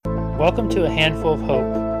Welcome to A Handful of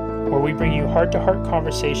Hope, where we bring you heart-to-heart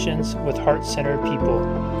conversations with heart-centered people.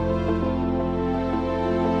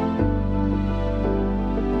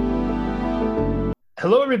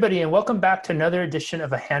 Hello, everybody, and welcome back to another edition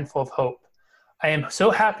of A Handful of Hope. I am so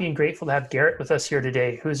happy and grateful to have Garret with us here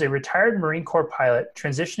today, who is a retired Marine Corps pilot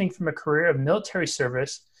transitioning from a career of military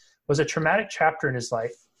service. Was a traumatic chapter in his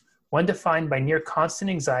life, one defined by near constant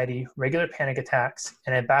anxiety, regular panic attacks,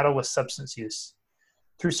 and a battle with substance use.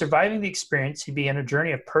 Through surviving the experience, he began a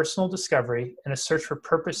journey of personal discovery and a search for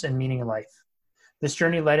purpose and meaning in life. This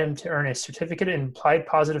journey led him to earn a certificate in applied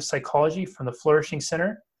positive psychology from the Flourishing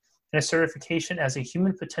Center and a certification as a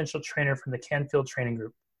human potential trainer from the Canfield Training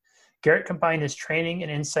Group. Garret combined his training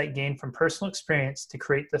and insight gained from personal experience to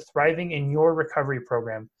create the Thriving in Your Recovery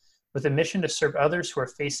program with a mission to serve others who are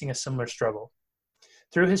facing a similar struggle.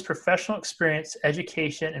 Through his professional experience,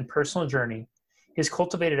 education, and personal journey, he has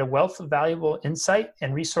cultivated a wealth of valuable insight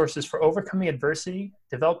and resources for overcoming adversity,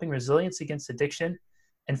 developing resilience against addiction,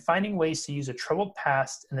 and finding ways to use a troubled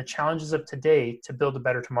past and the challenges of today to build a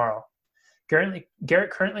better tomorrow.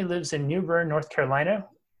 Garret currently lives in New Bern, North Carolina.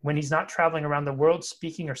 When he's not traveling around the world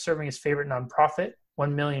speaking or serving his favorite nonprofit,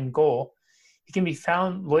 1 Million Goal, he can be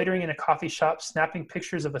found loitering in a coffee shop, snapping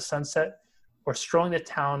pictures of a sunset, or strolling the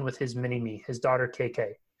town with his mini-me, his daughter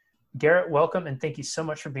KK. Garret, welcome, and thank you so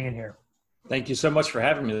much for being here. Thank you so much for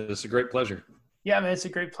having me. This is a great pleasure. Yeah, man, it's a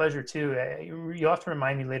great pleasure too. You'll have to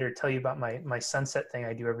remind me later to tell you about my sunset thing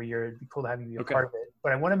I do every year. It'd be cool to have you be a part of it.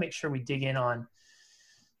 But I want to make sure we dig in on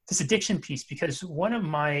this addiction piece, because one of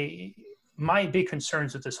my big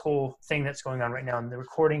concerns with this whole thing that's going on right now, and the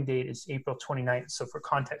recording date is April 29th. So for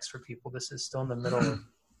context for people, this is still in the middle of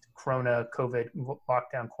Corona, COVID,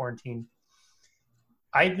 lockdown, quarantine.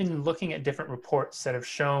 I've been looking at different reports that have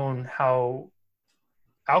shown how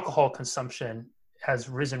alcohol consumption has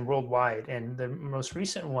risen worldwide. And the most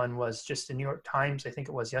recent one was just the New York Times, I think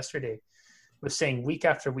it was yesterday, was saying week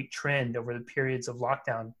after week trend over the periods of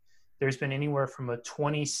lockdown, there's been anywhere from a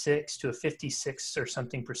 26 to a 56 or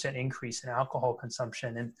something % increase in alcohol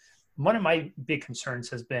consumption. And one of my big concerns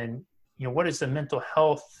has been, what is the mental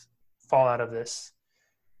health fallout of this?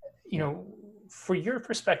 For your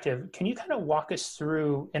perspective, can you kind of walk us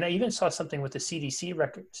through, and I even saw something with the CDC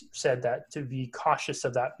record said that to be cautious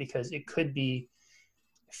of that because it could be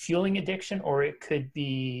fueling addiction, or it could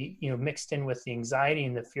be, mixed in with the anxiety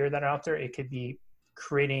and the fear that are out there. It could be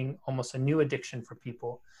creating almost a new addiction for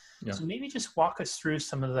people. Yeah. So maybe just walk us through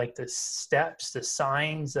some of the steps, the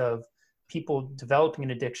signs of people developing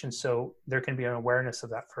an addiction, so there can be an awareness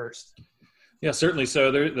of that first. Yeah, certainly.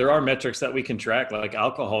 So there are metrics that we can track, like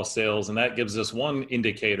alcohol sales, and that gives us one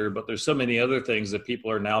indicator, but there's so many other things that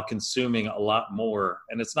people are now consuming a lot more.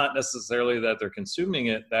 And it's not necessarily that they're consuming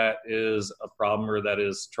it that is a problem or that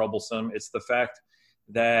is troublesome. It's the fact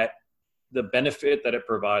that the benefit that it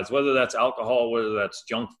provides, whether that's alcohol, whether that's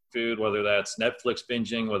junk food, whether that's Netflix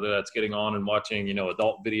binging, whether that's getting on and watching,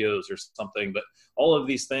 adult videos or something, but all of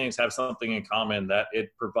these things have something in common, that it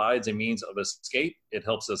provides a means of escape. It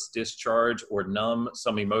helps us discharge or numb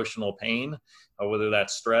some emotional pain, whether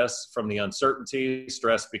that's stress from the uncertainty,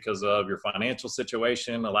 stress because of your financial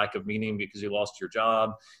situation, a lack of meaning because you lost your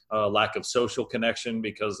job, a lack of social connection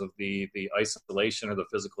because of the isolation or the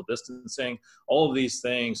physical distancing. All of these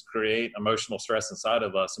things create emotional stress inside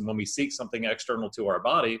of us. And when we seek something external to our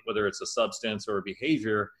body, whether it's a substance or a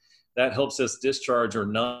behavior, that helps us discharge or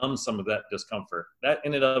numb some of that discomfort. That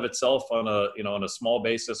in and of itself on a small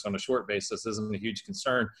basis, on a short basis, isn't a huge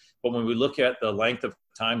concern. But when we look at the length of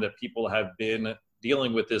time that people have been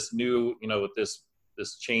dealing with this new, with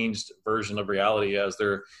this changed version of reality as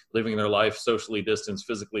they're living their life socially distanced,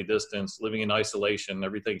 physically distanced, living in isolation,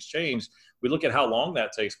 everything's changed. We look at how long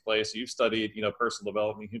that takes place. You've studied, personal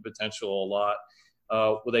development, human potential a lot.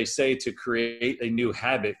 What they say to create a new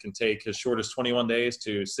habit can take as short as 21 days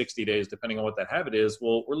to 60 days, depending on what that habit is.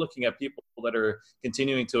 Well, we're looking at people that are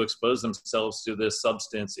continuing to expose themselves to this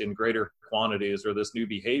substance in greater quantities or this new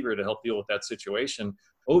behavior to help deal with that situation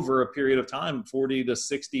over a period of time, 40 to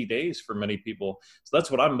 60 days for many people. So that's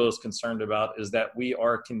what I'm most concerned about, is that we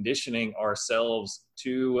are conditioning ourselves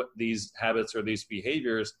to these habits or these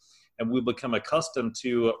behaviors, and we become accustomed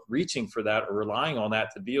to reaching for that or relying on that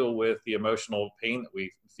to deal with the emotional pain that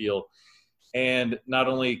we feel. And not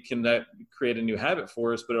only can that create a new habit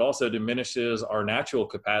for us, but it also diminishes our natural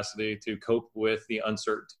capacity to cope with the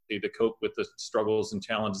uncertainty, to cope with the struggles and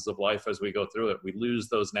challenges of life as we go through it. We lose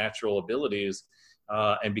those natural abilities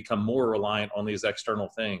and become more reliant on these external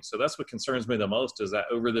things. So that's what concerns me the most, is that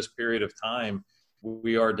over this period of time,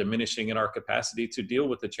 we are diminishing in our capacity to deal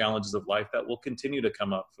with the challenges of life that will continue to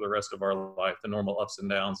come up for the rest of our life, the normal ups and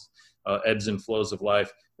downs, ebbs and flows of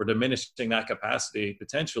life. We're diminishing that capacity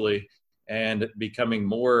potentially and becoming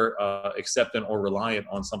more acceptant or reliant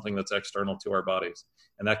on something that's external to our bodies.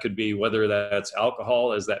 And that could be whether that's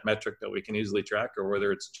alcohol as that metric that we can easily track, or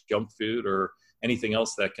whether it's junk food or anything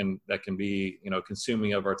else that can be,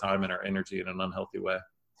 consuming of our time and our energy in an unhealthy way.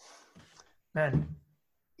 Man,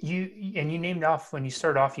 you named off, when you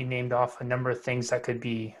started off, you named off a number of things that could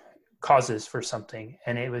be causes for something.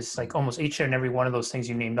 And it was like almost each and every one of those things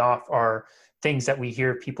you named off are things that we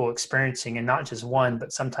hear people experiencing, and not just one,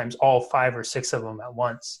 but sometimes all 5 or 6 of them at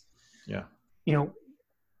once. Yeah.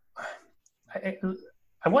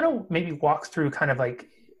 I want to maybe walk through kind of like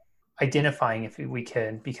identifying, if we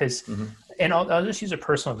can, because, and I'll just use a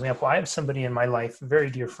personal example. I have somebody in my life, a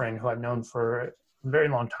very dear friend who I've known for a very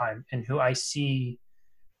long time, and who I see,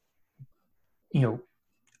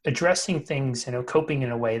 addressing things, coping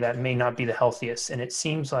in a way that may not be the healthiest. And it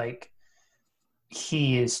seems like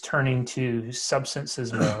he is turning to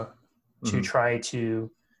substances more to try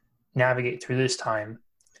to navigate through this time.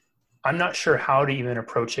 I'm not sure how to even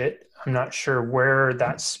approach it. I'm not sure where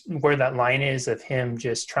that line is of him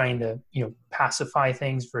just trying to, pacify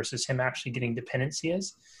things versus him actually getting dependency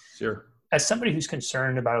is. Sure. As somebody who's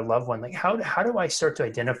concerned about a loved one, like how do I start to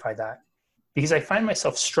identify that? Because I find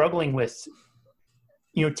myself struggling with,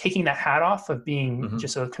 taking that hat off of being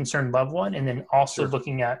just a concerned loved one, and then also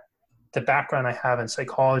looking at the background I have in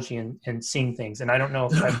psychology and seeing things. And I don't know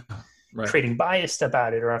if I'm creating bias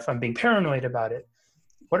about it or if I'm being paranoid about it.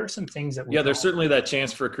 What are some things that there's certainly that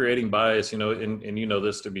chance for creating bias, and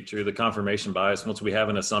this to be true, the confirmation bias. Once we have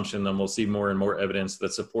an assumption, then we'll see more and more evidence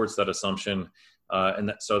that supports that assumption.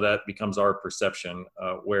 So that becomes our perception,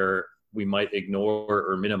 where we might ignore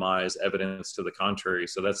or minimize evidence to the contrary.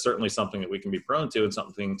 So that's certainly something that we can be prone to and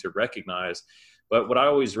something to recognize. But what I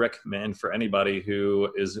always recommend for anybody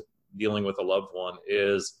who is dealing with a loved one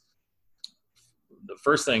is, the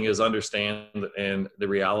first thing is understand and the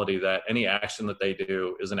reality that any action that they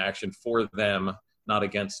do is an action for them, not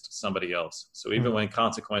against somebody else. So even when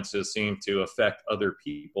consequences seem to affect other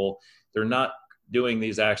people, they're not doing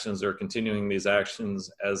these actions or continuing these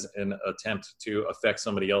actions as an attempt to affect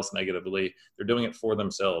somebody else negatively. They're doing it for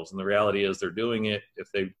themselves. And the reality is they're doing it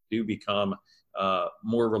if they do become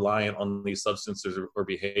more reliant on these substances or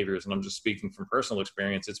behaviors. And I'm just speaking from personal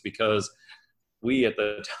experience. It's because we at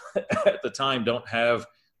the time don't have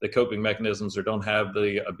the coping mechanisms or don't have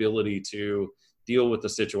the ability to deal with the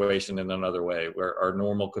situation in another way, where our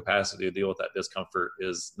normal capacity to deal with that discomfort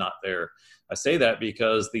is not there. I say that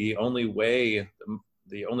because the only way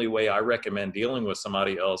I recommend dealing with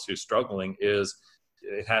somebody else who's struggling is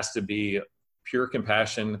it has to be pure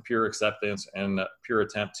compassion, pure acceptance, and pure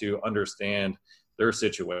attempt to understand their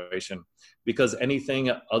situation. Because anything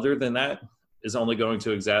other than that is only going to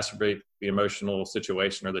exacerbate the emotional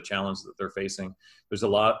situation or the challenge that they're facing. There's a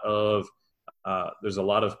lot of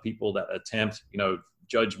people that attempt,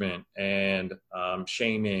 judgment and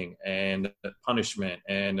shaming and punishment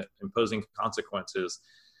and imposing consequences.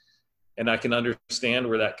 And I can understand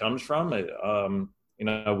where that comes from. I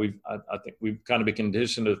think we've kind of been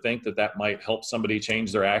conditioned to think that might help somebody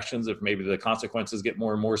change their actions if maybe the consequences get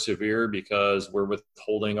more and more severe because we're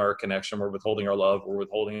withholding our connection, we're withholding our love, we're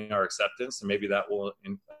withholding our acceptance, and maybe that will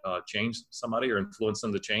change somebody or influence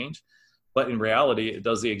them to change. But in reality, it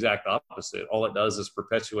does the exact opposite. All it does is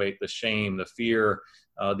perpetuate the shame, the fear,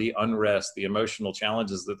 the unrest, the emotional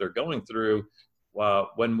challenges that they're going through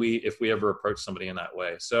if we ever approach somebody in that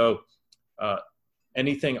way. So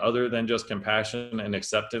anything other than just compassion and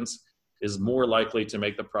acceptance is more likely to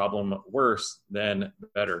make the problem worse than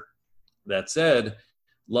better. That said,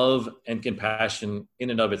 love and compassion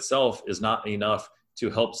in and of itself is not enough to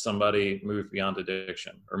help somebody move beyond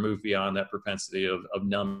addiction or move beyond that propensity of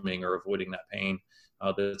numbing or avoiding that pain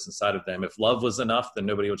that's inside of them. If love was enough, then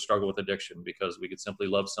nobody would struggle with addiction because we could simply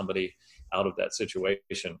love somebody out of that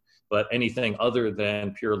situation. But anything other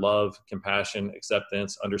than pure love, compassion,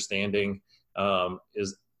 acceptance, understanding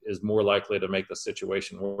is more likely to make the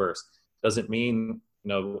situation worse. Doesn't mean,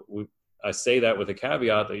 I say that with a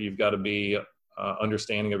caveat that you've got to be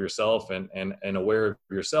understanding of yourself and aware of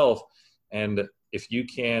yourself. And if you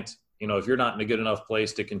can't, if you're not in a good enough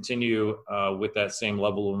place to continue with that same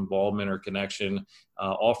level of involvement or connection,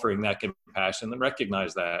 offering that compassion, then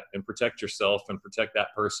recognize that and protect yourself and protect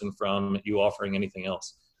that person from you offering anything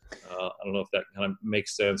else. I don't know if that kind of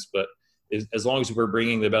makes sense, but as long as we're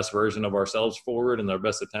bringing the best version of ourselves forward and our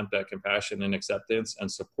best attempt at compassion and acceptance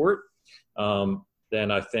and support, then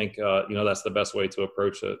I think, that's the best way to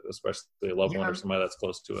approach it, especially a loved one or somebody that's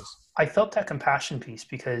close to us. I felt that compassion piece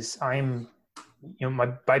because I'm,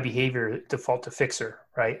 by behavior default to fixer,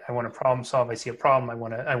 right? I want to problem solve. I see a problem.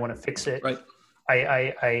 I want to fix it. Right.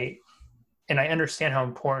 And I understand how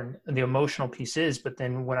important the emotional piece is, but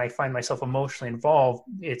then when I find myself emotionally involved,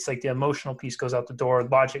 it's like the emotional piece goes out the door.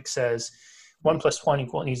 Logic says 1 +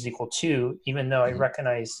 1 needs to equal 2, even though I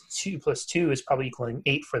recognize 2 + 2 is probably equaling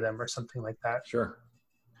 8 for them or something like that. Sure.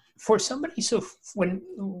 For somebody, so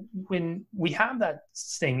when we have that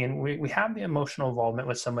thing and we have the emotional involvement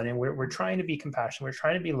with somebody and we're trying to be compassionate, we're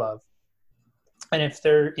trying to be love. And if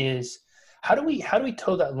there is, how do we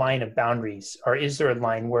toe that line of boundaries? Or is there a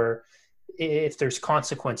line where if there's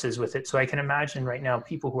consequences with it? So I can imagine right now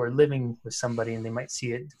people who are living with somebody and they might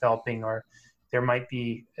see it developing, or there might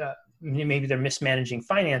be maybe they're mismanaging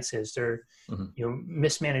finances, they're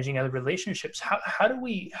mismanaging other relationships. How do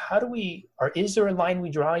we, or is there a line we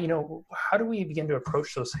draw? How do we begin to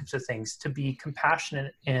approach those types of things to be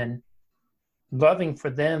compassionate and loving for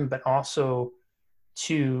them, but also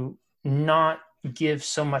to not give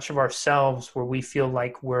so much of ourselves where we feel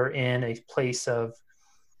like we're in a place of,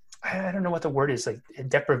 I don't know what the word is, like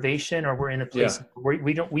deprivation, or we're in a place where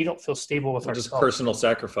we don't feel stable with ourselves. Just personal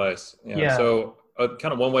sacrifice. Yeah. So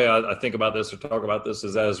kind of one way I think about this or talk about this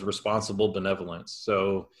is as responsible benevolence.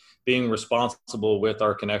 So being responsible with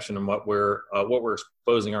our connection and what we're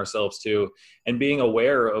exposing ourselves to, and being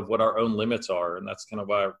aware of what our own limits are. And that's kind of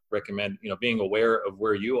why I recommend, being aware of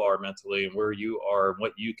where you are mentally and where you are,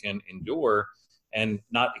 what you can endure, and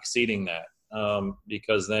not exceeding that.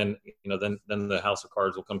 Because then the house of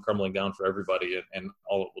cards will come crumbling down for everybody, and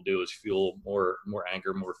all it will do is fuel more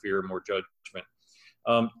anger, more fear, more judgment.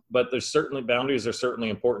 But there's certainly boundaries are certainly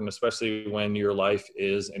important, especially when your life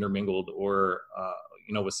is intermingled or,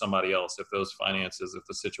 with somebody else. If those finances, if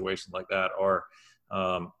the situation like that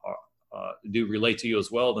do relate to you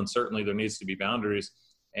as well, then certainly there needs to be boundaries.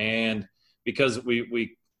 And because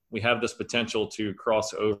we have this potential to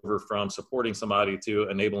cross over from supporting somebody to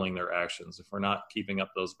enabling their actions. If we're not keeping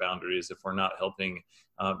up those boundaries, if we're not helping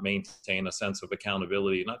maintain a sense of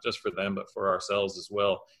accountability, not just for them, but for ourselves as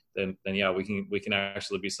well, then we can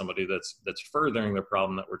actually be somebody that's furthering the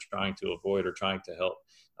problem that we're trying to avoid or trying to help.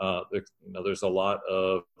 There's a lot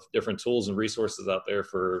of different tools and resources out there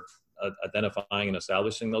for identifying and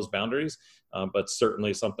establishing those boundaries, but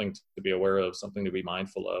certainly something to be aware of, something to be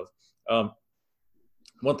mindful of.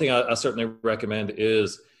 One thing I certainly recommend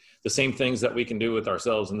is the same things that we can do with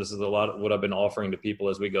ourselves. And this is a lot of what I've been offering to people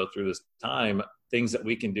as we go through this time, things that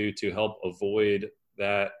we can do to help avoid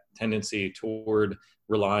that tendency toward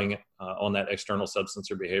relying on that external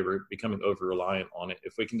substance or behavior, becoming over-reliant on it.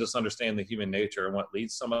 If we can just understand the human nature and what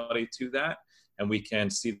leads somebody to that, and we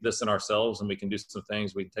can see this in ourselves and we can do some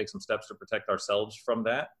things, we can take some steps to protect ourselves from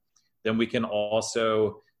that, then we can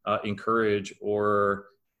also encourage or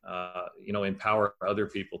empower other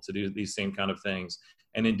people to do these same kind of things.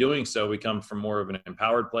 And in doing so, we come from more of an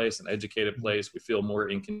empowered place, an educated place. We feel more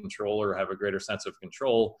in control or have a greater sense of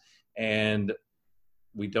control. And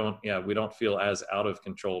we don't feel as out of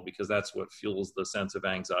control, because that's what fuels the sense of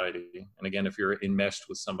anxiety. And again, if you're enmeshed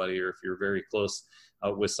with somebody, or if you're very close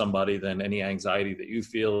with somebody, then any anxiety that you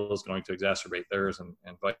feel is going to exacerbate theirs, and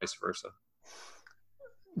vice versa.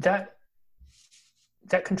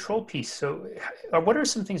 That control piece. So what are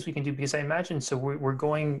some things we can do? Because I imagine, so we're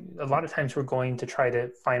going, a lot of times we're going to try to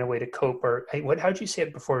find a way to cope, or how'd you say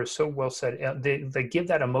it before? So well said. They give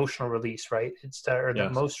that emotional release, right? It's the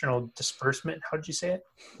emotional disbursement. How did you say it?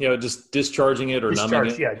 Yeah. Just discharging it or numbing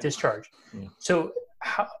it. Yeah. Discharge. Yeah. So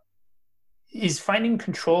how is finding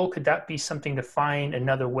control? Could that be something to find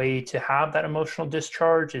another way to have that emotional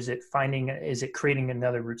discharge? Is it creating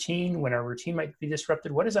another routine when our routine might be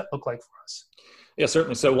disrupted? What does that look like for us? Yeah,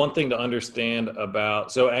 certainly. So one thing to understand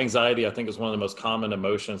about, anxiety, I think, is one of the most common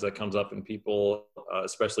emotions that comes up in people,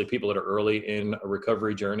 especially people that are early in a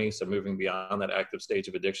recovery journey. So moving beyond that active stage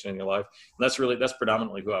of addiction in your life. And that's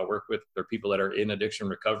predominantly who I work with, are people that are in addiction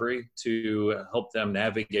recovery, to help them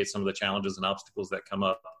navigate some of the challenges and obstacles that come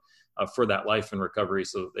up for that life in recovery,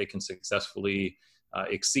 so that they can successfully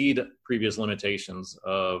exceed previous limitations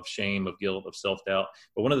of shame, of guilt, of self-doubt.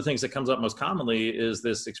 But one of the things that comes up most commonly is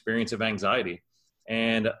this experience of anxiety.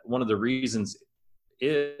 And one of the reasons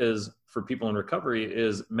is for people in recovery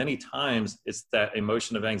is many times it's that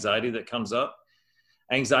emotion of anxiety that comes up.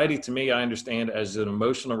 Anxiety, to me, I understand as an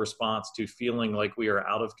emotional response to feeling like we are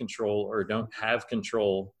out of control or don't have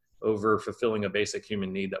control over fulfilling a basic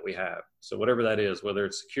human need that we have. So whatever that is, whether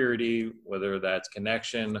it's security, whether that's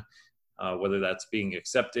connection, whether that's being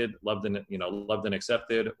accepted, loved and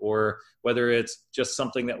accepted, or whether it's just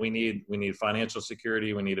something that we need. We need financial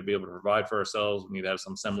security. We need to be able to provide for ourselves. We need to have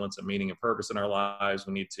some semblance of meaning and purpose in our lives.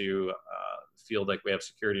 We need to feel like we have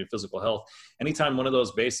security and physical health. Anytime one of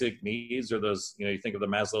those basic needs, or those, you think of the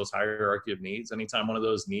Maslow's hierarchy of needs, anytime one of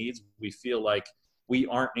those needs, we feel like we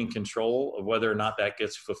aren't in control of whether or not that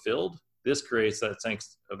gets fulfilled, this creates that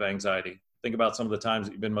sense of anxiety. Think about some of the times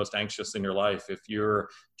that you've been most anxious in your life. If your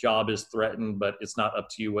job is threatened, but it's not up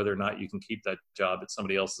to you whether or not you can keep that job, it's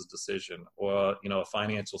somebody else's decision. Or, a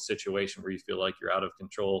financial situation where you feel like you're out of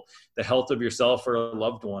control. The health of yourself or a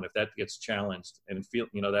loved one, if that gets challenged, and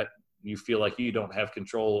that you feel like you don't have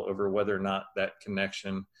control over whether or not that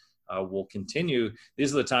connection will continue.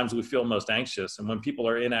 These are the times we feel most anxious. And when people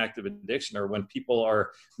are in active addiction, or when people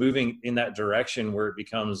are moving in that direction where it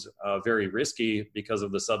becomes very risky because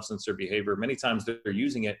of the substance or behavior, many times they're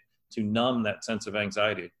using it to numb that sense of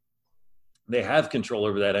anxiety. They have control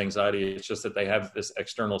over that anxiety. It's just that they have this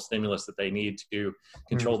external stimulus that they need to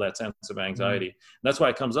control that sense of anxiety. And that's why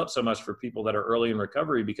it comes up so much for people that are early in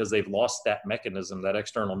recovery, because they've lost that mechanism, that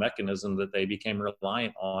external mechanism that they became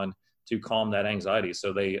reliant on to calm that anxiety.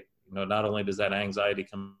 So they, not only does that anxiety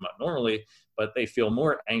come up normally, but they feel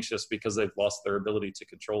more anxious because they've lost their ability to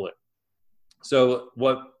control it. So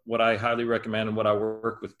what I highly recommend, and what I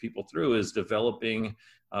work with people through, is developing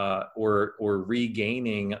or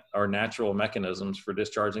regaining our natural mechanisms for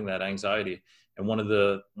discharging that anxiety. And one of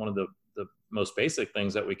the most basic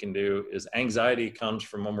things that we can do is, anxiety comes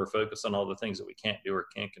from when we're focused on all the things that we can't do or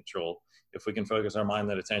can't control. If we can focus our mind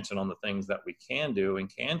and attention on the things that we can do and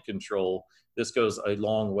can control, this goes a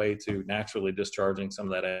long way to naturally discharging some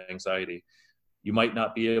of that anxiety. You might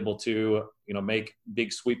not be able to, make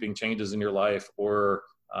big sweeping changes in your life, or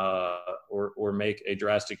make a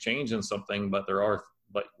drastic change in something, but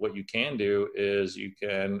what you can do is you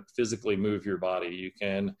can physically move your body. You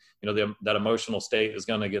can, that emotional state is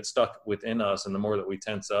going to get stuck within us. And the more that we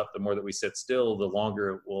tense up, the more that we sit still, the longer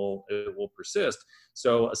it will persist.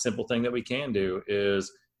 So a simple thing that we can do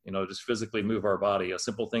is, just physically move our body. A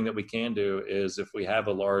simple thing that we can do is, if we have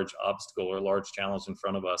a large obstacle or a large challenge in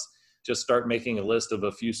front of us, just start making a list of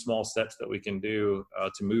a few small steps that we can do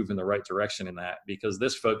to move in the right direction in that, because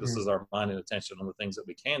this focuses our mind and attention on the things that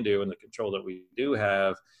we can do and the control that we do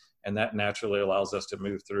have. And that naturally allows us to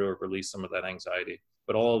move through or release some of that anxiety.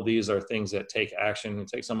 But all of these are things that take action,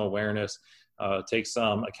 take some awareness, take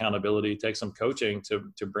some accountability, take some coaching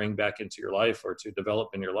to bring back into your life or to develop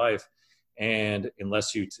in your life. And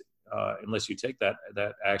unless you take that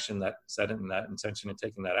action, that setting, that intention, and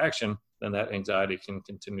taking that action, then that anxiety can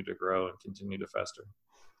continue to grow and continue to fester.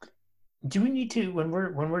 Do we need to, when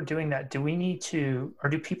we're doing that, do we need to, or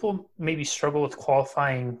do people maybe struggle with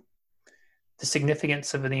qualifying the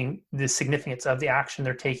significance of the action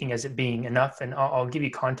they're taking as it being enough? And I'll give you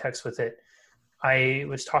context with it. I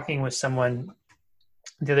was talking with someone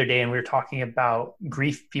the other day, and we were talking about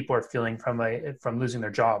grief people are feeling from losing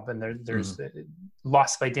their job, and there's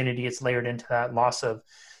loss of identity. It's layered into that, loss of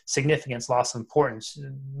significance, loss of importance,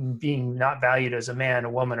 being not valued as a man, a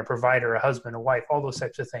woman, a provider, a husband, a wife, all those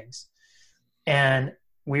types of things. And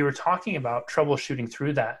we were talking about troubleshooting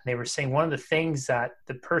through that. And they were saying one of the things that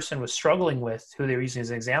the person was struggling with, who they were using as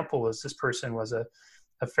an example, was this person was a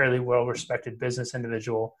fairly well-respected business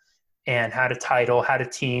individual, and had a title, had a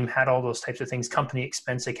team, had all those types of things, company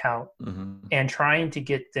expense account, and trying to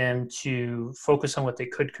get them to focus on what they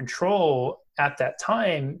could control at that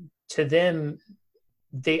time. To them,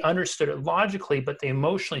 they understood it logically, but they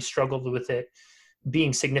emotionally struggled with it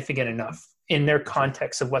being significant enough in their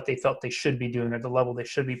context of what they felt they should be doing or the level they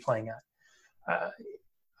should be playing at.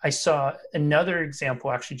 I saw another example,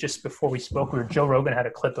 actually, just before we spoke, Joe Rogan had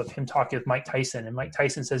a clip of him talking with Mike Tyson, and Mike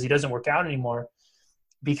Tyson says he doesn't work out anymore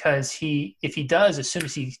because as soon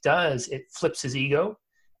as he does, it flips his ego.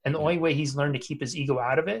 And the only way he's learned to keep his ego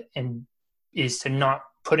out of it is to not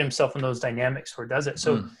put himself in those dynamics where it does it.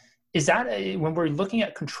 So is that, when we're looking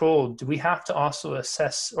at control, do we have to also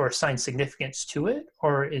assess or assign significance to it?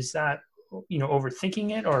 Or is that,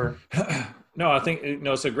 overthinking it? Or No, I think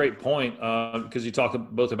it's a great point, because you talk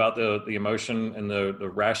both about the emotion and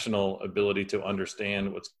the rational ability to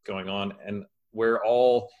understand what's going on. And where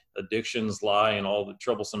all addictions lie and all the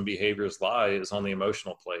troublesome behaviors lie is on the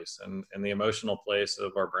emotional place, and the emotional place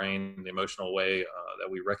of our brain, the emotional way that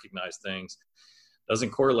we recognize things,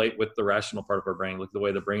 doesn't correlate with the rational part of our brain. Look at the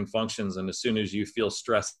way the brain functions. And as soon as you feel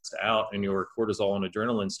stressed out and your cortisol and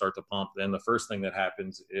adrenaline start to pump, then the first thing that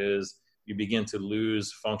happens is you begin to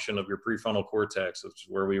lose function of your prefrontal cortex, which is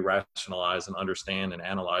where we rationalize and understand and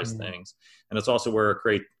analyze things. And it's also where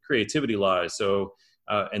creativity lies. So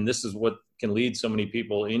And this is what can lead so many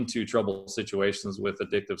people into trouble situations with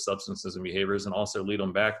addictive substances and behaviors, and also lead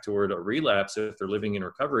them back toward a relapse if they're living in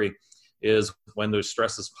recovery, is when those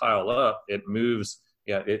stresses pile up, it moves.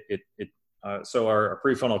 So our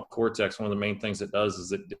prefrontal cortex, one of the main things it does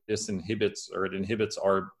is it inhibits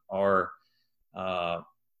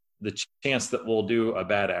the chance that we'll do a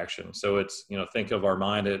bad action. So it's, think of our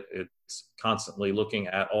mind, it's constantly looking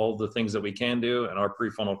at all the things that we can do, and our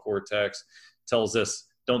prefrontal cortex tells us,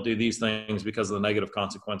 don't do these things because of the negative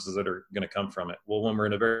consequences that are going to come from it. Well, when we're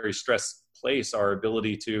in a very stressed place, our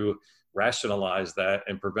ability to rationalize that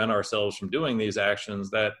and prevent ourselves from doing these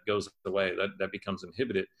actions, that goes away, that becomes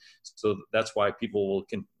inhibited. So that's why people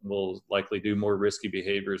will likely do more risky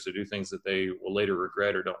behaviors or do things that they will later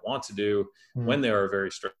regret or don't want to do when they are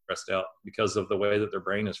very stressed out, because of the way that their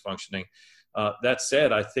brain is functioning. That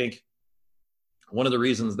said, I think one of the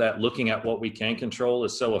reasons that looking at what we can control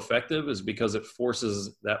is so effective is because it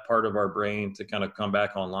forces that part of our brain to kind of come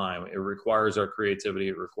back online. It requires our creativity.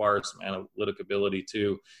 It requires some analytic ability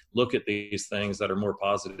to look at these things that are more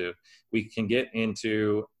positive. We can get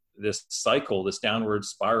into this cycle, this downward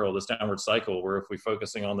spiral, this downward cycle, where if we're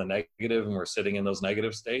focusing on the negative and we're sitting in those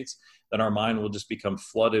negative states, then our mind will just become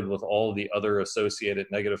flooded with all the other associated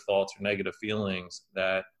negative thoughts or negative feelings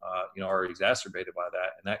that are exacerbated by that,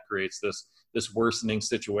 and that creates this worsening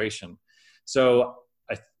situation. So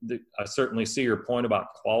I certainly see your point about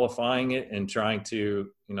qualifying it and trying to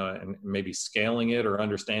and maybe scaling it or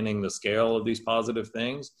understanding the scale of these positive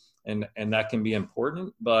things, and that can be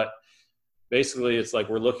important. But basically, it's like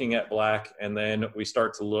we're looking at black, and then we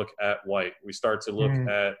start to look at white. We start to look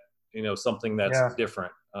at something that's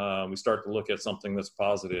different. We start to look at something that's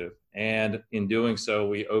positive. And in doing so,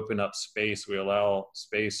 we open up space. We allow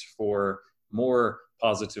space for more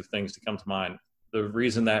positive things to come to mind. The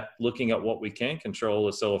reason that looking at what we can control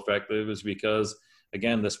is so effective is because,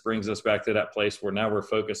 again, this brings us back to that place where now we're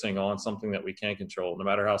focusing on something that we can control, no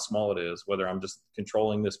matter how small it is. Whether I'm just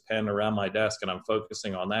controlling this pen around my desk and I'm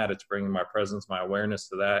focusing on that, it's bringing my presence, my awareness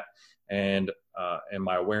to that, and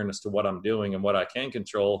my awareness to what I'm doing and what I can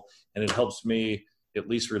control. And it helps me at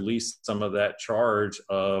least release some of that charge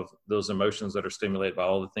of those emotions that are stimulated by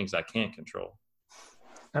all the things I can't control.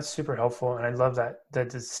 That's super helpful. And I love the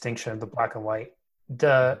distinction of the black and white.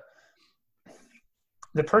 The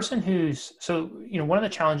person who's, one of the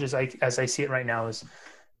challenges as I see it right now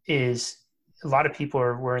is a lot of people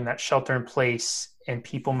we're in that shelter in place, and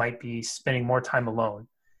people might be spending more time alone.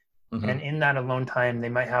 Mm-hmm. And in that alone time, they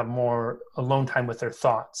might have more alone time with their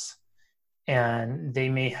thoughts, and they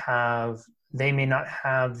may not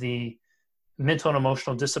have the mental and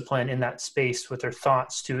emotional discipline in that space with their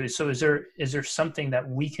thoughts too. So is there something that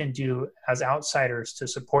we can do as outsiders to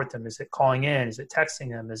support them? Is it calling in? Is it texting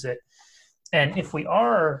them? And if we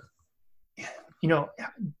are,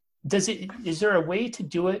 is there a way to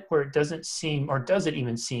do it where it doesn't seem, or does it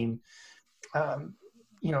even seem, I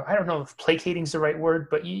don't know if placating is the right word,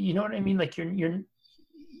 but you know what I mean? Like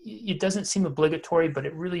it doesn't seem obligatory, but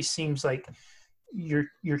it really seems like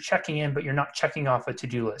you're checking in, but you're not checking off a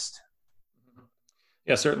to-do list.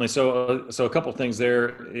 Yeah, certainly. So a couple of things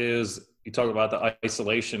there is, you talk about the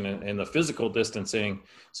isolation and the physical distancing.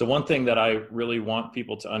 So one thing that I really want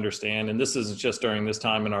people to understand, and this isn't just during this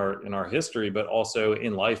time in our history, but also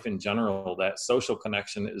in life in general, that social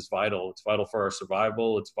connection is vital. It's vital for our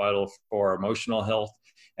survival. It's vital for our emotional health.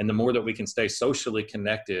 And the more that we can stay socially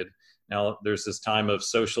connected. Now, there's this time of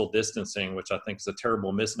social distancing, which I think is a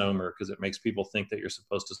terrible misnomer because it makes people think that you're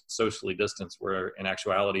supposed to socially distance, where in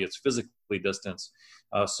actuality, it's physically distance.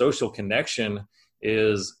 Social connection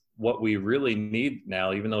is what we really need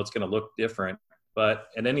now, even though it's going to look different. But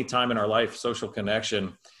at any time in our life, social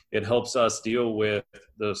connection, it helps us deal with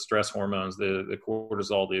the stress hormones, the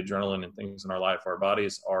cortisol, the adrenaline, and things in our life. Our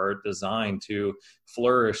bodies are designed to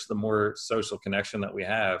flourish the more social connection that we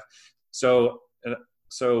have. So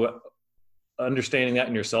understanding that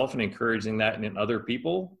in yourself and encouraging that in other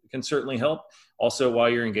people can certainly help. Also, while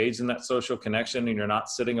you're engaged in that social connection and you're not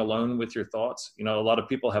sitting alone with your thoughts, a lot of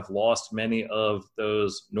people have lost many of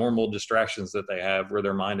those normal distractions that they have, where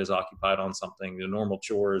their mind is occupied on something, the normal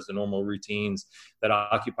chores, the normal routines that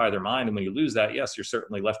occupy their mind. And when you lose that, yes, you're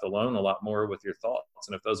certainly left alone a lot more with your thoughts.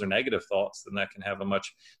 And if those are negative thoughts, then that can have a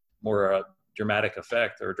much more dramatic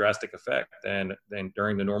effect or drastic effect than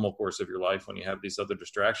during the normal course of your life when you have these other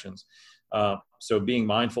distractions. So being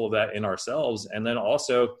mindful of that in ourselves. And then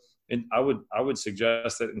also, I would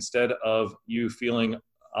suggest that instead of you feeling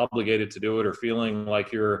obligated to do it or feeling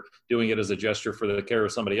like you're doing it as a gesture for the care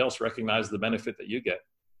of somebody else, recognize the benefit that you get.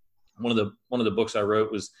 one of the books I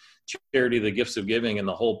wrote was Charity, the Gifts of Giving. And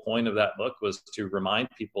the whole point of that book was to remind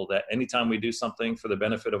people that anytime we do something for the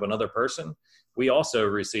benefit of another person, we also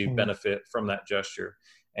receive benefit from that gesture.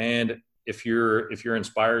 And if you're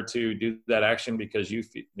inspired to do that action because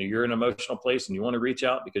you're in an emotional place and you want to reach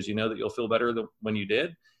out because you know that you'll feel better when you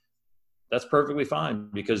did, that's perfectly fine,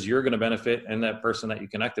 because you're going to benefit and that person that you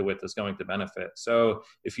connected with is going to benefit. So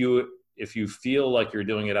if you feel like you're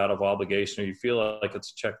doing it out of obligation, or you feel like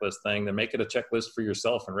it's a checklist thing, then make it a checklist for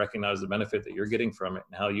yourself and recognize the benefit that you're getting from it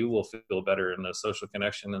and how you will feel better in the social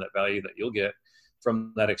connection and that value that you'll get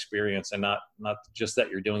from that experience, and not just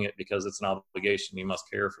that you're doing it because it's an obligation. You must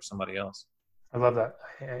care for somebody else. I love that.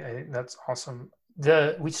 I that's awesome.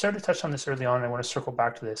 We started to touch on this early on, and I want to circle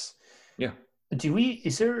back to this. Yeah.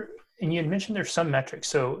 And you had mentioned there's some metrics.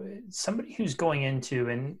 So somebody who's going into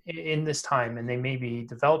in this time, and they may be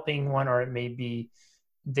developing one, or it may be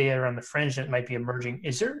they are on the fringe and it might be emerging.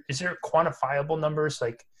 Is there quantifiable numbers?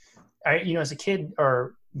 Like, as a kid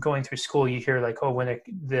or going through school, you hear like, oh, when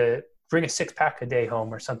the bring a 6-pack a day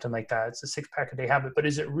home or something like that. It's a 6-pack a day habit, but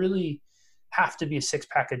does it really have to be a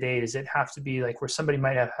 6-pack a day? Does it have to be like where somebody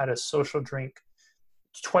might have had a social drink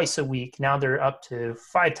twice a week, now they're up to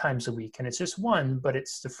 5 times a week, and it's just one, but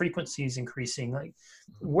it's the frequency is increasing? Like,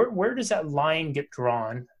 where does that line get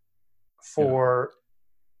drawn for?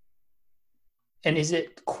 And is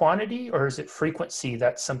it quantity or is it frequency?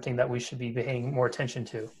 That's something that we should be paying more attention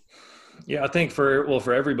to. Yeah, I think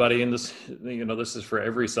for everybody, and this, this is for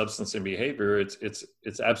every substance and behavior, it's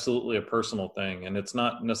absolutely a personal thing. And it's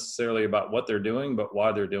not necessarily about what they're doing, but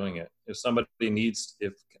why they're doing it.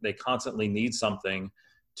 If they constantly need something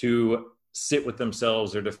to sit with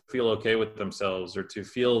themselves, or to feel okay with themselves, or to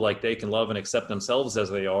feel like they can love and accept themselves as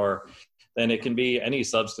they are, then it can be any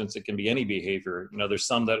substance. It can be any behavior. There's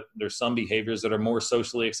some behaviors that are more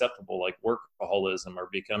socially acceptable, like workaholism, or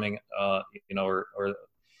becoming,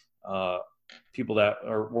 people that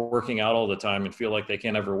are working out all the time and feel like they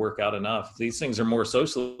can't ever work out enough. These things are more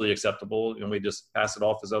socially acceptable, and we just pass it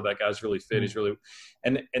off as though that guy's really fit. He's really,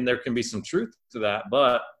 and there can be some truth to that.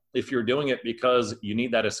 But if you're doing it because you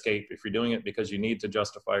need that escape, if you're doing it because you need to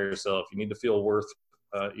justify yourself, you need to feel worth,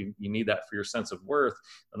 you need that for your sense of worth,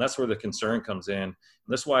 and that's where the concern comes in. And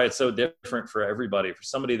that's why it's so different for everybody. For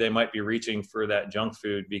somebody, they might be reaching for that junk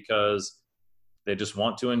food because they just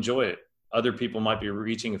want to enjoy it. Other people might be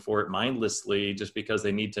reaching for it mindlessly just because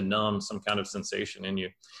they need to numb some kind of sensation in you.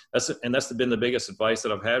 That's been the biggest advice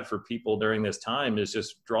that I've had for people during this time, is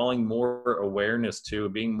just drawing more awareness to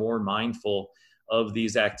being more mindful of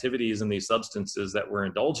these activities and these substances that we're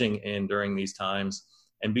indulging in during these times,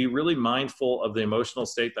 and be really mindful of the emotional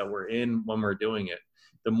state that we're in when we're doing it.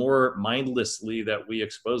 The more mindlessly that we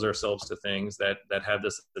expose ourselves to things that have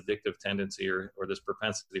this addictive tendency or this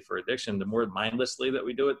propensity for addiction, the more mindlessly that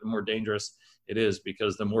we do it, the more dangerous it is,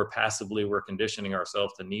 because the more passively we're conditioning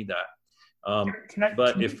ourselves to need that.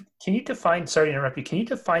 Can you define, sorry to interrupt you, can you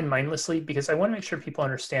define mindlessly? Because I want to make sure people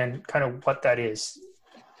understand kind of what that is.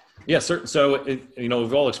 Yeah, certain. So,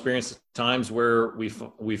 we've all experienced times where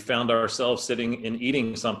we found ourselves sitting and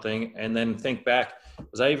eating something, and then think back,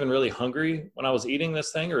 was I even really hungry when I was eating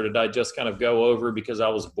this thing? Or did I just kind of go over because I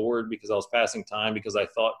was bored, because I was passing time, because I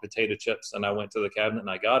thought potato chips and I went to the cabinet and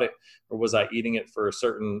I got it? Or was I eating it for a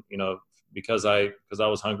certain, because I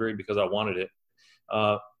was hungry, because I wanted it?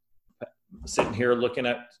 Sitting here looking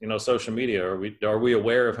at, social media, are we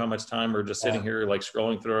aware of how much time we're just sitting here, like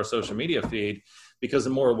scrolling through our social media feed? Because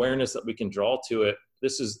the more awareness that we can draw to it,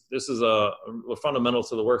 this is a fundamental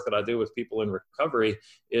to the work that I do with people in recovery,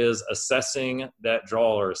 is assessing that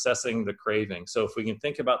draw, or assessing the craving. So if we can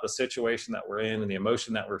think about the situation that we're in and the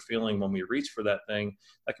emotion that we're feeling when we reach for that thing,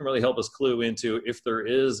 that can really help us clue into if there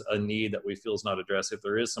is a need that we feel is not addressed, if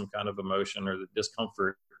there is some kind of emotion or the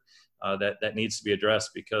discomfort that needs to be addressed,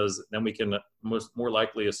 because then we can more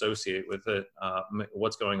likely associate with it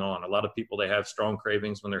what's going on. A lot of people, they have strong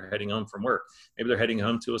cravings when they're heading home from work. Maybe they're heading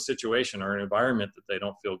home to a situation or an environment that they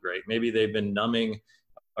don't feel great. Maybe they've been numbing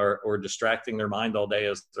or distracting their mind all day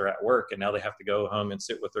as they're at work, and now they have to go home and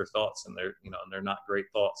sit with their thoughts, and they're not great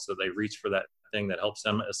thoughts. So they reach for that thing that helps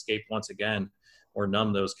them escape once again, or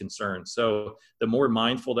numb those concerns. So the more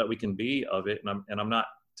mindful that we can be of it, and I'm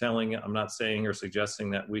not saying or suggesting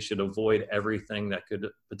that we should avoid everything that could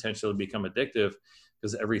potentially become addictive,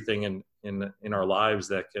 because everything in our lives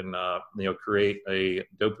that can create a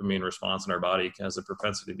dopamine response in our body has a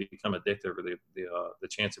propensity to become addictive, or the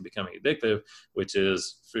chance of becoming addictive, which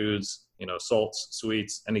is foods, salts,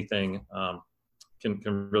 sweets, anything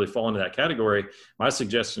can really fall into that category. My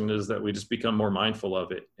suggestion is that we just become more mindful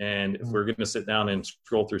of it. And if we're going to sit down and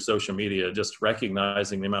scroll through social media, just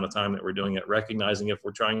recognizing the amount of time that we're doing it, recognizing if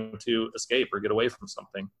we're trying to escape or get away from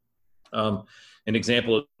something. An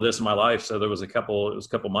example of this in my life. So it was a couple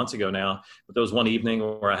months ago now, but there was one evening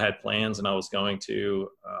where I had plans and I was going to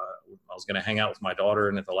hang out with my daughter.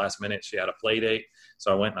 And at the last minute, she had a play date.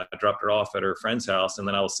 So I went and I dropped her off at her friend's house. And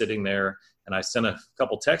then I was sitting there and I sent a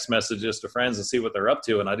couple text messages to friends to see what they're up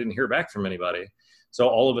to. And I didn't hear back from anybody. So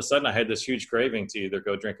all of a sudden I had this huge craving to either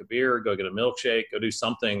go drink a beer, go get a milkshake, go do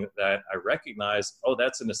something that I recognize, oh,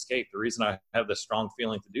 that's an escape. The reason I have this strong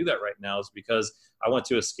feeling to do that right now is because I want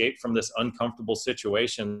to escape from this uncomfortable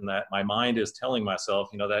situation that my mind is telling myself,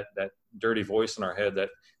 that dirty voice in our head that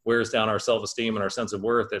wears down our self-esteem and our sense of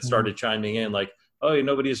worth that started chiming in like, oh,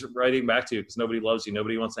 nobody's writing back to you because nobody loves you.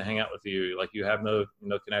 Nobody wants to hang out with you. Like you have no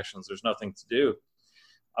connections. There's nothing to do.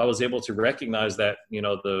 I was able to recognize that,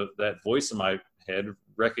 that voice in my head,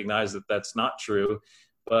 recognize that that's not true,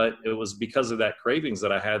 but it was because of that cravings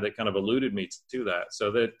that I had that kind of alluded me to that.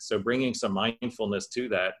 So bringing some mindfulness to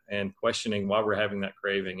that and questioning why we're having that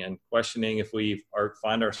craving and questioning if we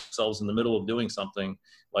find ourselves in the middle of doing something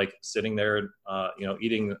like sitting there,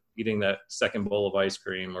 eating that second bowl of ice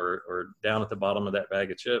cream or down at the bottom of that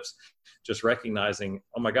bag of chips, just recognizing,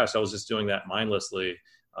 oh my gosh, I was just doing that mindlessly.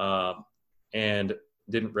 And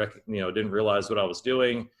didn't realize what I was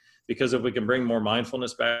doing. Because if we can bring more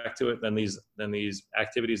mindfulness back to it than these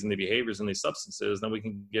activities and the behaviors and these substances, then we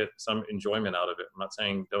can get some enjoyment out of it. I'm not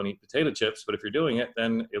saying don't eat potato chips, but if you're doing it,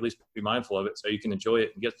 then at least be mindful of it so you can enjoy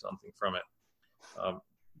it and get something from it.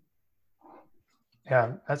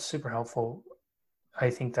 Yeah, that's super helpful. I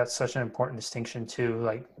think that's such an important distinction too.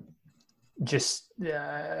 Like,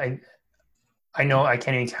 I know I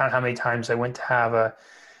can't even count how many times I went to have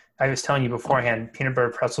I was telling you beforehand, peanut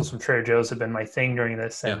butter pretzels from Trader Joe's have been my thing during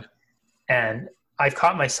this. And I've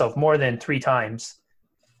caught myself more than 3 times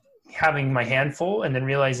having my handful and then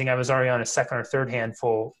realizing I was already on a second or third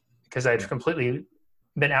handful because I'd completely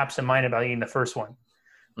been absent-minded about eating the first one.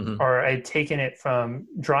 Or I'd taken it from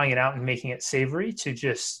drawing it out and making it savory to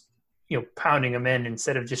just, pounding them in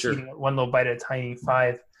instead of just eating one little bite at a tiny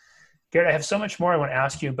 5. Garret, I have so much more I want to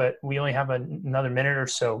ask you, but we only have another minute or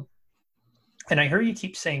so. And I hear you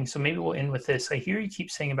keep saying, so maybe we'll end with this. I hear you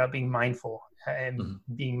keep saying about being mindful and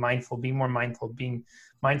being mindful, being more mindful, being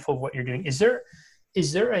mindful of what you're doing. Is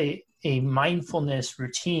there a mindfulness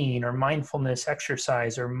routine or mindfulness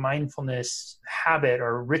exercise or mindfulness habit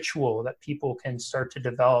or ritual that people can start to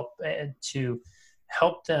develop and to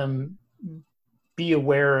help them be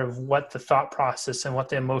aware of what the thought process and what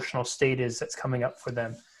the emotional state is that's coming up for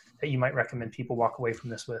them that you might recommend people walk away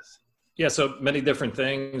from this with? Yeah, so many different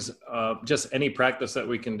things. Just any practice that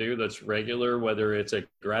we can do that's regular, whether it's a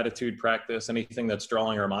gratitude practice, anything that's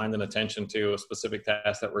drawing our mind and attention to a specific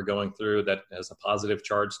task that we're going through that has a positive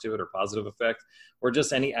charge to it or positive effect, or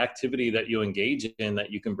just any activity that you engage in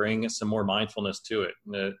that you can bring some more mindfulness to it.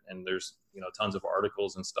 And there's tons of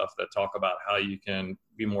articles and stuff that talk about how you can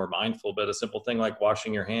be more mindful, but a simple thing like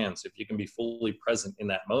washing your hands, if you can be fully present in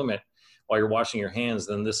that moment while you're washing your hands,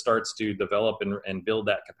 then this starts to develop and build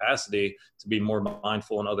that capacity to be more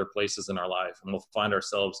mindful in other places in our life. And we'll find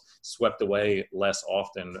ourselves swept away less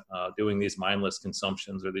often, doing these mindless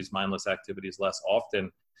consumptions or these mindless activities less often,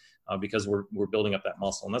 because we're building up that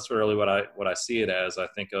muscle. And that's really what I see it as. I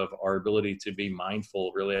think of our ability to be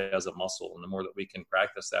mindful really as a muscle. And the more that we can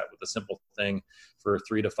practice that with a simple thing for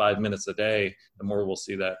 3 to 5 minutes a day, the more we'll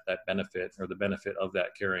see that benefit or the benefit of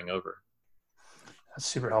that carrying over. That's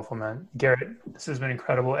super helpful, man. Garret, this has been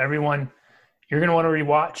incredible. Everyone, you're going to want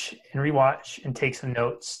to rewatch and take some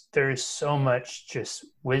notes. There is so much just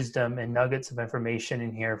wisdom and nuggets of information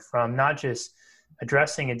in here from not just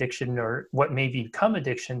addressing addiction or what may become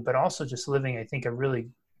addiction, but also just living, I think, a really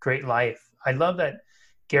great life. I love that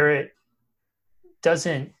Garret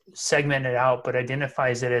doesn't segment it out, but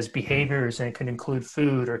identifies it as behaviors, and it can include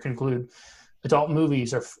food or it can include adult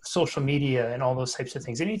movies or social media and all those types of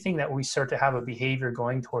things. Anything that we start to have a behavior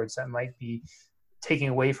going towards that might be taking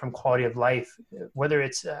away from quality of life, whether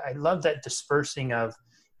it's, I love that dispersing of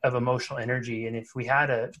emotional energy. And if we had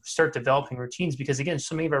to start developing routines, because again,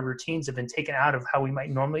 so many of our routines have been taken out of how we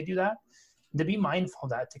might normally do that, to be mindful of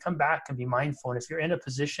that, to come back and be mindful. And if you're in a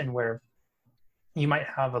position where you might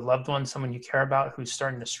have a loved one, someone you care about who's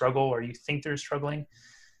starting to struggle or you think they're struggling,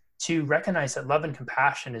 to recognize that love and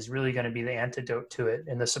compassion is really going to be the antidote to it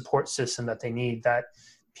and the support system that they need. That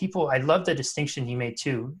people, I love the distinction he made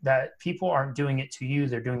too, that people aren't doing it to you,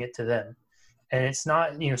 they're doing it to them. And it's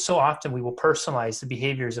not, so often we will personalize the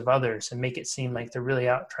behaviors of others and make it seem like they're really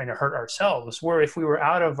out trying to hurt ourselves. Where if we were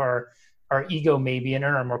out of our our ego maybe, and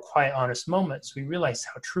in our more quiet, honest moments, we realize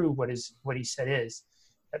how true what he said is,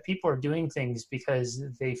 that people are doing things because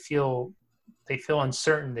they feel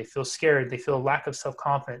uncertain, they feel scared, they feel a lack of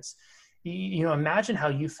self-confidence. You know, imagine how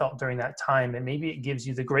you felt during that time, and maybe it gives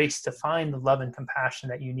you the grace to find the love and compassion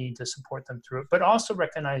that you need to support them through it, but also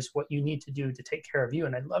recognize what you need to do to take care of you.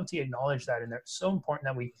 And I'd love to acknowledge that. And it's so important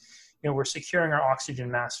that we, we're securing our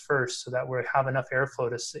oxygen mask first so that we have enough airflow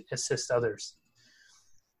to assist others.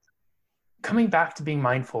 Coming back to being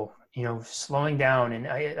mindful, slowing down. And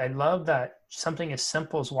I love that something as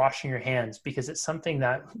simple as washing your hands, because it's something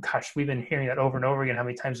that, gosh, we've been hearing that over and over again, how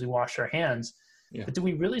many times we wash our hands. Yeah. But do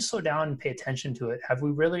we really slow down and pay attention to it? Have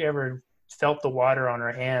we really ever felt the water on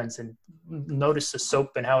our hands and noticed the soap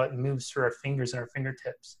and how it moves through our fingers and our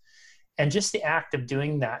fingertips? And just the act of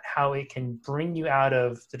doing that, how it can bring you out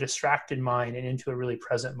of the distracted mind and into a really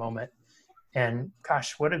present moment. And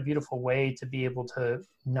gosh, what a beautiful way to be able to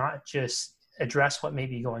not just address what may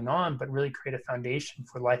be going on, but really create a foundation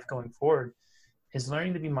for life going forward, is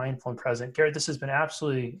learning to be mindful and present. Garret, this has been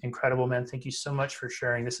absolutely incredible, man. Thank you so much for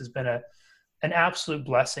sharing. This has been an absolute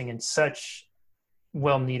blessing and such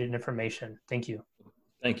well-needed information. Thank you.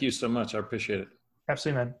 Thank you so much. I appreciate it.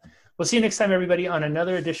 Absolutely, man. We'll see you next time, everybody, on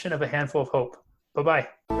another edition of A Handful of Hope. Bye-bye.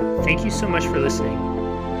 Thank you so much for listening.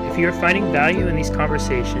 If you are finding value in these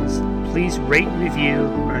conversations, please rate and review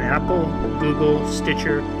on Apple, Google,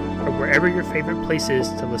 Stitcher, or wherever your favorite place is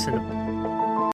to listen to